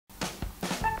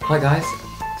Hi guys,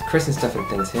 it's Chris and Stuff and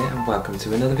Things here, and welcome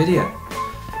to another video.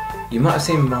 You might have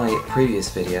seen my previous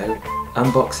video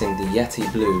unboxing the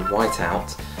Yeti Blue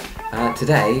whiteout.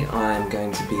 Today I'm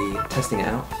going to be testing it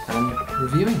out and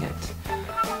reviewing it.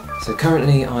 So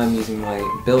currently I'm using my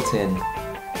built-in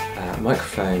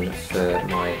microphone for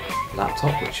my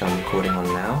laptop, which I'm recording on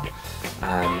now.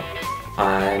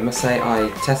 I must say I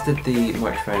tested the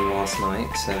microphone last night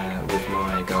with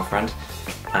my girlfriend,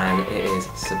 and it is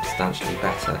substantially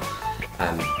better.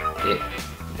 It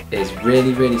is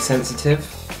really sensitive,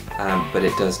 but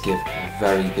it does give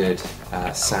very good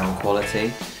sound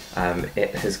quality.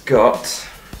 It has got,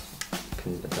 I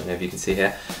don't know if you can see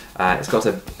here, it's got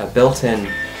a built-in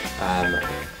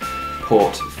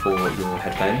port for your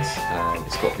headphones.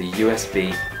 It's got the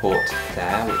USB port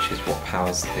there, which is what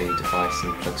powers the device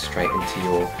and plugs straight into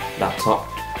your laptop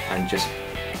and just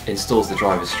installs the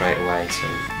drivers straight away, so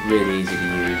really easy to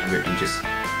use. You can just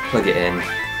plug it in,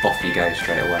 off you go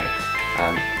straight away.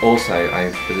 Also,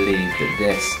 I believe that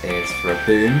this is for a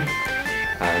boom,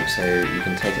 so you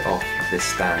can take it off this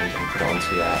stand and put it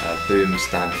onto a boom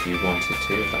stand if you wanted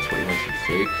to, if that's what you wanted to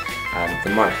do.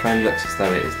 The microphone looks as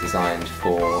though it is designed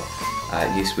for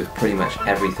use with pretty much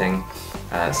everything,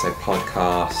 so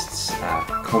podcasts,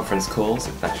 conference calls,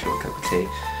 if that's your cup of tea,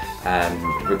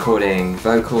 recording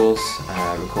vocals,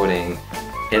 recording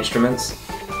instruments,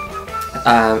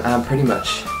 and pretty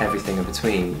much everything in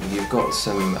between. You've got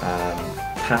some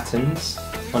patterns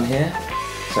on here,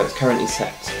 so it's currently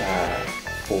set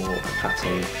for a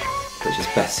pattern which is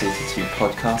best suited to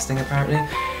podcasting apparently.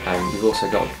 You've also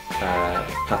got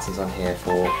patterns on here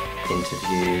for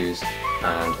interviews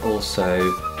and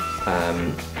also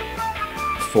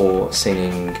for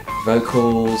singing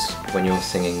vocals when you're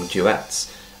singing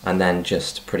duets, and then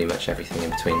just pretty much everything in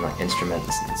between, like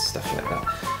instruments and stuff like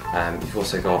that. You've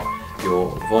also got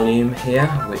your volume here,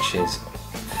 which is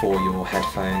for your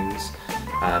headphones,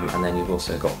 and then you've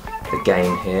also got the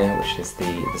gain here, which is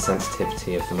the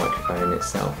sensitivity of the microphone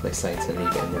itself. They say to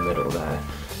leave it in the middle there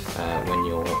when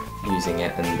you're using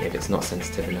it, and if it's not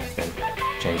sensitive enough then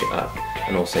change it up.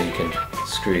 And also you can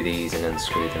screw these and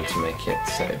unscrew them to make it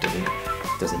so it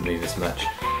doesn't move as much.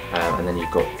 And then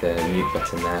you've got the mute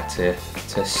button there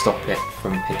to stop it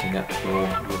from picking up your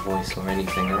voice or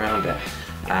anything around it.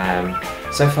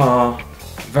 So far,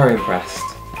 very impressed,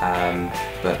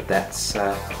 but let's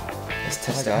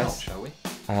test it out, shall we?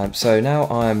 So now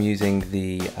I am using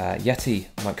the Yeti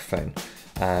microphone.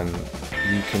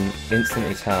 You can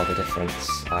instantly tell the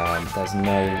difference. There's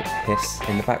no hiss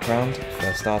in the background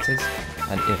for starters,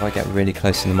 and if I get really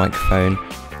close to the microphone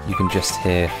you can just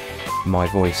hear my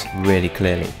voice really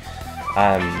clearly.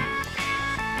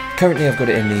 Currently I've got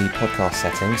it in the podcast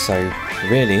setting, so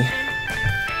really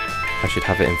I should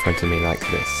have it in front of me like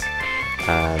this.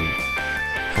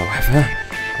 However,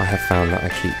 I have found that I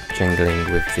keep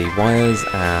jangling with the wires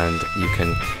and you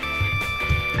can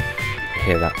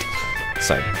hear that,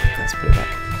 so let's put it back.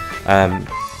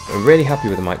 I'm really happy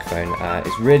with the microphone.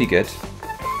 It's really good.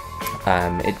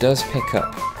 It does pick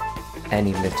up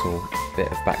any little bit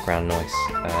of background noise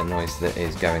that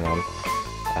is going on,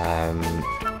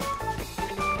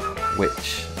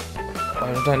 which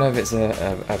I don't know if it's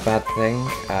a bad thing,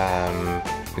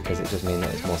 because it does mean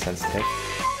that it's more sensitive.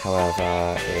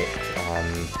 However,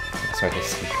 sorry, there's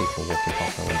some people walking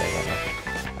past my window right now.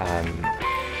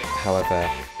 However,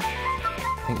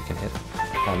 I think you can hear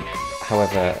them.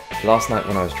 However, last night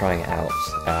when I was trying it out,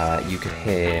 you could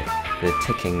hear the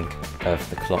ticking of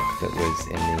the clock that was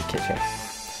in the kitchen.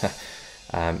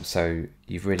 So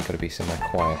you've really got to be somewhere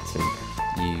quiet, and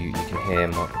you can hear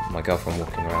my girlfriend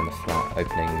walking around the flat,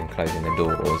 opening and closing the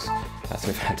doors. So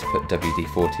we've had to put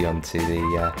WD-40 onto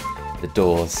the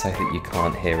doors so that you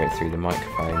can't hear it through the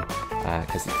microphone,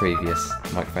 because the previous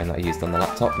microphone that I used on the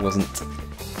laptop wasn't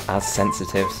as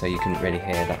sensitive, so you couldn't really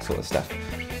hear that sort of stuff.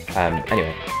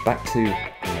 Anyway, back to the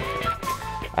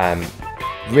microphone.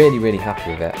 Really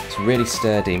happy with it. It's a really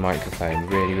sturdy microphone,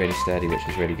 really sturdy, which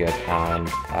is really good,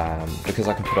 and because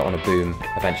I can put it on a boom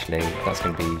eventually, that's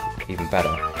going to be even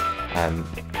better.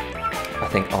 I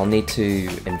think I'll need to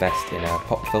invest in a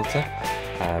pop filter,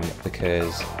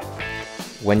 because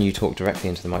when you talk directly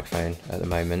into the microphone at the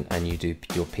moment and you do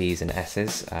your P's and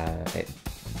S's, it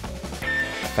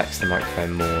affects the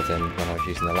microphone more than when I was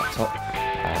using the laptop.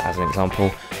 As an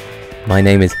example, my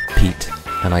name is Pete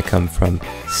and I come from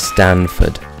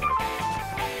Stanford.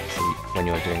 See, when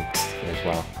you're doing t as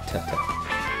well,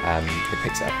 it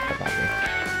picks it up quite badly,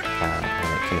 and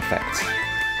it can affect,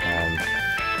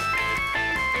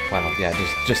 well, yeah, it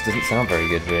just doesn't sound very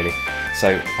good really.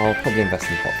 So I'll probably invest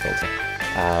in the pop filter.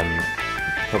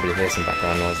 Probably hear some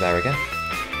background noise there again.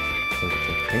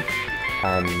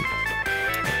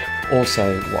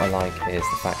 Also, what I like is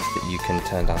the fact that you can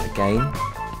turn down the gain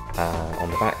on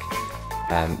the back,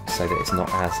 so that it's not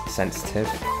as sensitive,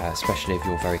 especially if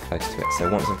you're very close to it. So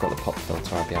once I've got the pop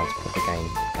filter, I'll be able to put the gain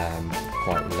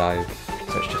quite low,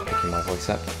 so it's just picking my voice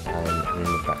up and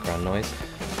the background noise.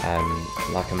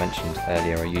 Like I mentioned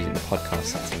earlier, I use it in the podcast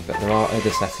setting, but there are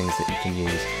other settings that you can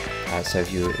use. So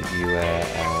if you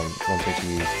wanted to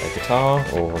use a guitar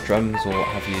or drums or what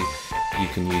have you, you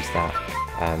can use that.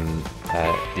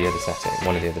 The other setting,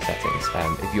 one of the other settings.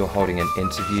 If you're holding an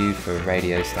interview for a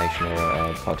radio station or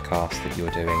a podcast that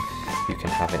you're doing, you can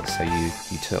have it so you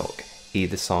talk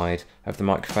either side of the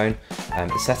microphone.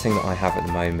 The setting that I have at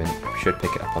the moment should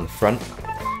pick it up on the front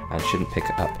and shouldn't pick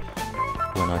it up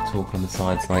when I talk on the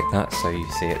sides like that, so you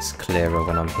see it's clearer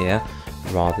when I'm here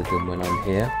rather than when I'm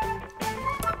here,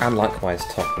 and likewise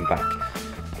top and back.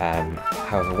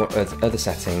 However, other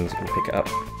settings will pick it up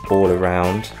all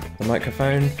around the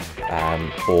microphone,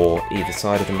 or either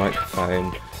side of the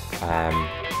microphone,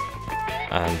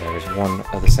 and there is one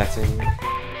other setting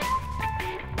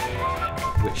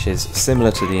which is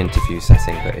similar to the interview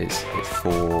setting, but it's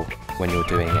for when you're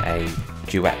doing a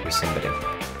duet with somebody.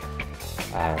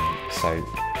 So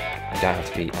you don't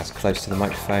have to be as close to the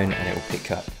microphone, and it will pick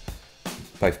up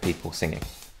both people singing.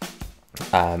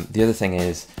 The other thing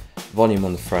is volume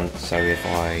on the front, so if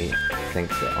I think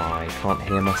that I can't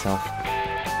hear myself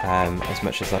as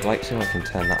much as I'd like to, I can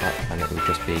turn that up and it will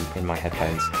just be in my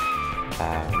headphones,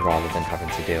 rather than having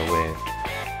to deal with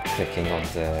clicking on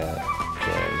the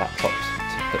laptop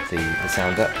to put the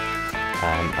sound up.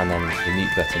 And then the mute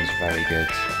button is very good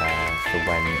for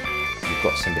when you've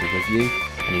got somebody with you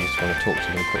and you just want to talk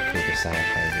to them quickly, just say,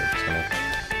 okay, we're just going to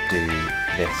do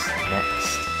this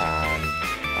next.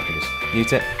 I can just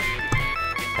mute it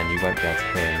and you won't be able to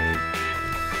hear me.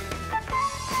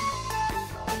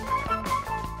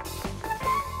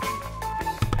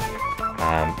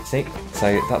 See,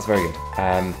 so that's very good.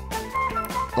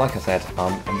 Like I said,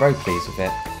 I'm very pleased with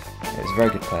it. It was a very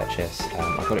good purchase.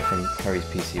 I got it from Curry's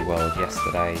PC World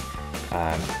yesterday.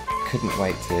 Couldn't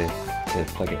wait to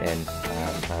plug it in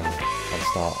and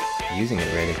start using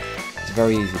it really. It's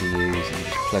very easy to use. You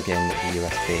just plug in the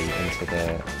USB into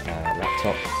the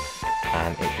laptop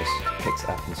and it just picks it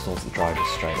up and installs the drivers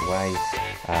straight away.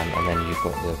 And then you've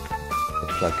got the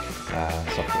plug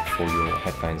socket for your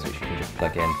headphones, which you can just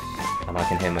plug in. And I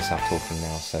can hear myself talking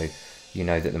now, so you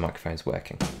know that the microphone's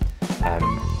working.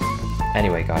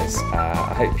 Anyway guys,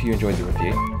 I hope you enjoyed the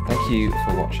review. Thank you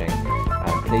for watching.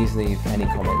 Please leave any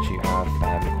comments you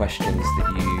have, questions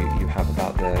that you have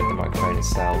about the microphone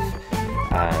itself,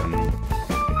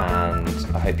 and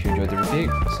I hope you enjoyed the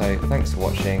review. So thanks for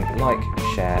watching. Like,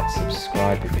 share,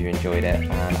 subscribe if you enjoyed it,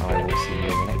 and I will see you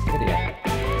in the next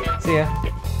video. See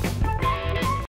ya!